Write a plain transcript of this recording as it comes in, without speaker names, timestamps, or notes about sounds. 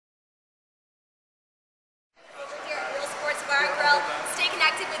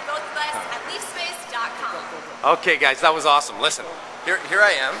Okay, guys, that was awesome. Listen, here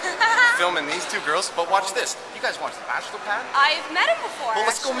I am filming these two girls, but watch this. You guys watch the Bachelor Pad? I've met him before. Well,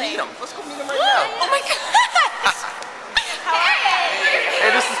 let's go meet him. Let's go meet him right now. Oh my gosh!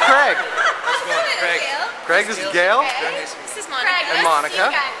 Hey, this is Craig. How's it going, Craig? Craig, this is Gail. This is Monica. And Monica.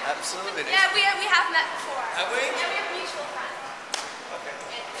 Absolutely. Yeah, we have met before. Have we? Yeah, we have a mutual friend. Okay.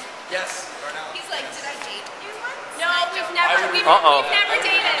 Yes. He's like, did I date you once? No, we've never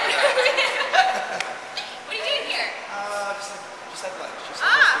dated. What are you doing here? Just had lunch.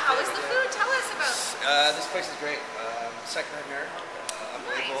 How was the food? Tell us about. This place is great. Second-hand married.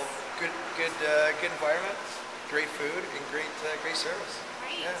 Unbelievable. Good environment. Great food and great service.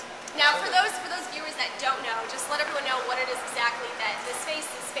 Great. Yeah. Now, for those viewers that don't know, just let everyone know what it is exactly that this space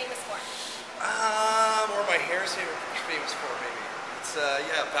is famous for. Or my hair is famous for, maybe. It's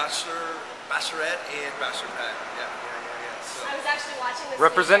Bachelorette and Bachelor Pad. Yeah. So. I was actually watching this.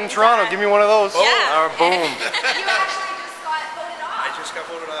 Representing Toronto. Give me one of those. Yeah. Boom. You actually just got voted off. I just got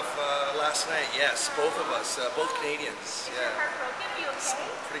voted off last night. Yes, both of us, both Canadians. Is your heart broken? You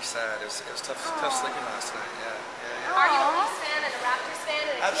okay? Pretty sad. It was tough sleeping last night. Yeah. Are you a Leafs fan and a Raptors fan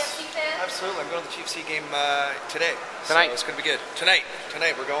and a TFC fan? Absolutely. I'm going to the Chiefs game today. Tonight. So it's going to be good. Tonight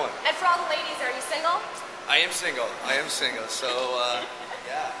we're going. And for all the ladies, are you single? I am single. So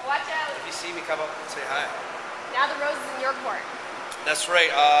yeah. Watch out. If you see me, come up and say hi. Now the rose is in your court. That's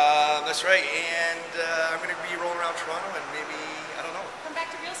right. And I'm going to be rolling around Toronto and maybe, I don't know. Come back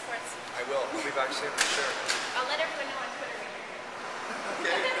to Real Sports. I will. I'll be back soon for sure. I'll let everyone